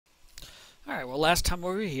Alright, well last time we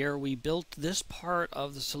were here we built this part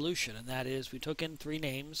of the solution, and that is we took in three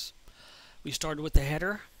names. We started with the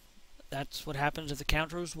header. That's what happens if the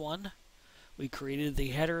counter is 1. We created the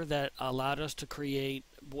header that allowed us to create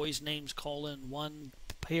boys names :1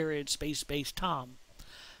 period space Tom.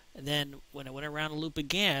 And then when it went around the loop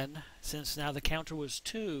again, since now the counter was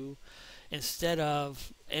 2, instead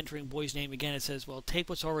of entering boy's name again, it says, well, take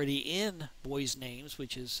what's already in boys names,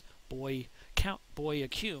 which is boy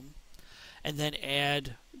accum, and then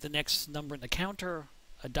add the next number in the counter,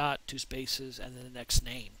 a dot, 2 spaces, and then the next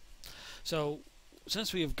name. So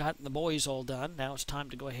since we have gotten the boys all done, now it's time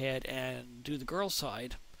to go ahead and do the girls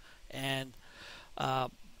side. And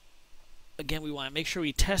again, we want to make sure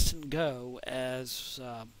we test and go as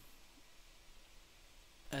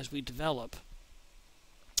we develop.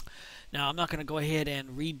 Now I'm not going to go ahead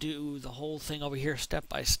and redo the whole thing over here step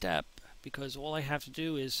by step, because all I have to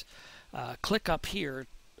do is click up here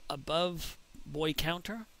above boy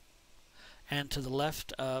counter and to the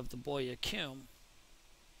left of the boy accum,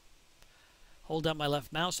 hold down my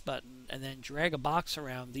left mouse button, and then drag a box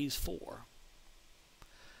around these 4.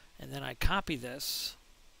 And then I copy this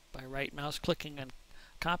by right mouse clicking and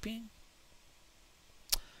copying,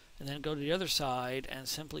 and then go to the other side and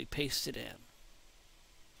simply paste it in.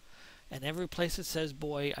 And every place it says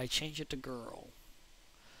boy, I change it to girl.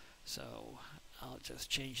 So I'll just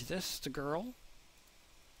change this to girl.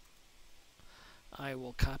 I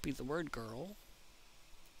will copy the word girl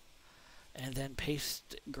and then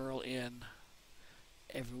paste girl in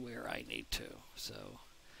everywhere I need to. So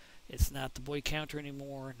it's not the boy counter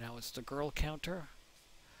anymore, now it's the girl counter.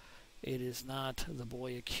 It is not the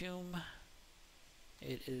boy accum,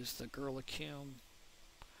 it is the girl accum.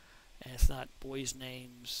 And it's not boys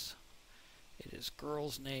names, it is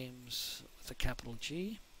girls names with a capital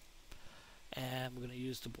G. And we're going to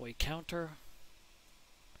use the boy counter.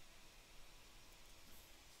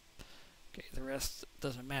 Okay, the rest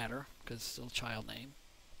doesn't matter because it's still a child name.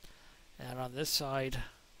 And on this side,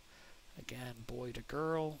 again, boy to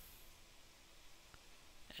girl,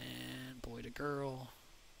 and boy to girl,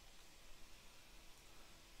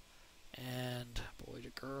 and boy to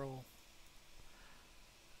girl.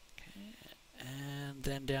 Okay, and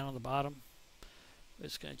then down on the bottom, we're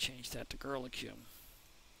just going to change that to girl accum.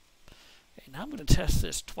 Okay, now I'm going to test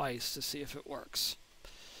this twice to see if it works.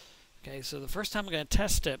 Okay, so the first time I'm going to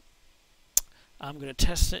test it, I'm going to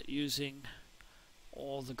test it using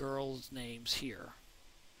all the girls' names here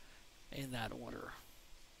in that order.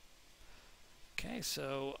 Okay,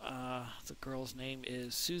 so the girl's name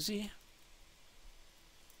is Susie,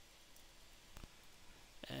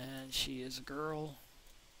 and she is a girl.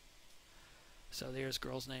 So there's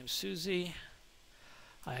girl's name Susie.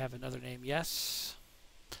 I have another name, Yes,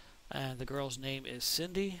 and the girl's name is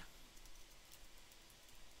Cindy,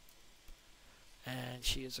 and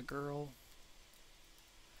she is a girl.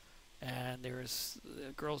 And there's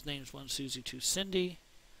the girl's names 1 Susie, 2 Cindy,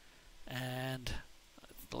 and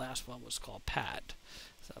the last one was called Pat.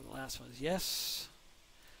 So the last one is Yes,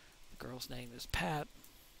 the girl's name is Pat,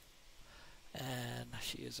 and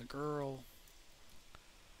she is a girl,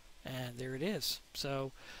 and there it is.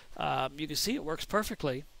 So you can see it works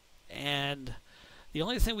perfectly, and the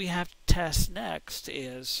only thing we have to test next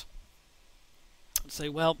is say,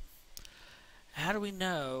 well, how do we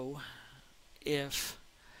know if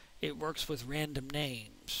it works with random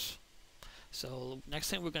names? So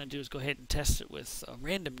next thing we're going to do is go ahead and test it with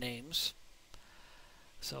random names.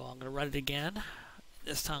 So I'm going to run it again.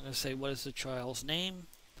 This time I'm going to say, what is the child's name?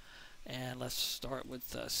 And let's start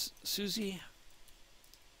with Susie.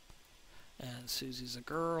 And Susie's a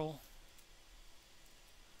girl.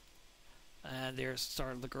 And there's the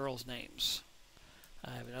start of the girls' names.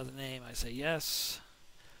 I have another name. I say yes.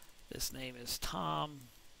 This name is Tom,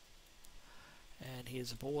 and he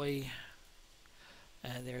is a boy.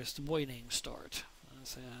 And there's the boy name start. I'll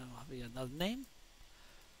say I'll be another name.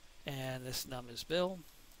 And this name is Bill.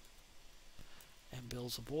 And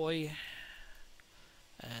Bill's a boy.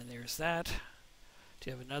 And there's that. Do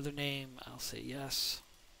you have another name? I'll say yes.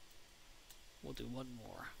 We'll do one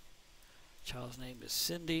more. Child's name is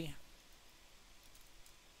Cindy.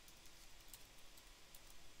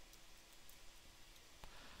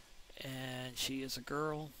 And she is a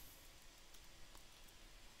girl.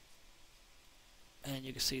 And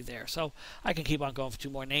you can see there. So I can keep on going for 2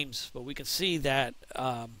 more names, but we can see that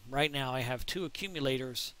right now I have 2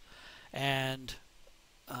 accumulators, and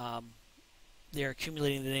they're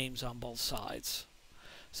accumulating the names on both sides.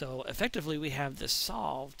 So effectively we have this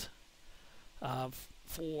solved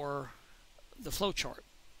for the flowchart.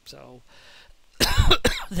 So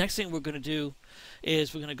the next thing we're going to do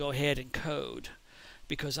is we're going to go ahead and code.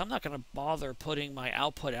 because I'm not going to bother putting my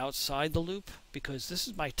output outside the loop, because this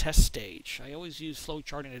is my test stage. I always use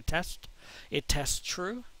flowcharting to test. It tests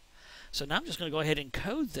true. So now I'm just going to go ahead and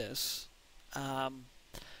code this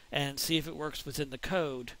and see if it works within the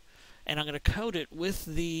code. And I'm going to code it with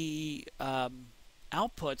the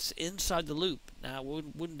outputs inside the loop. Now, we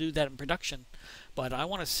wouldn't do that in production, but I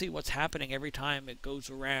want to see what's happening every time it goes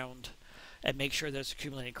around and make sure that it's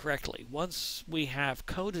accumulating correctly. Once we have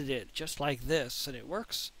coded it just like this and it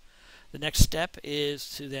works, the next step is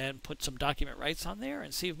to then put some document rights on there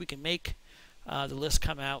and see if we can make the list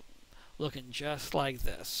come out looking just like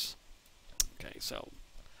this. Okay, so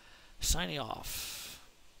signing off.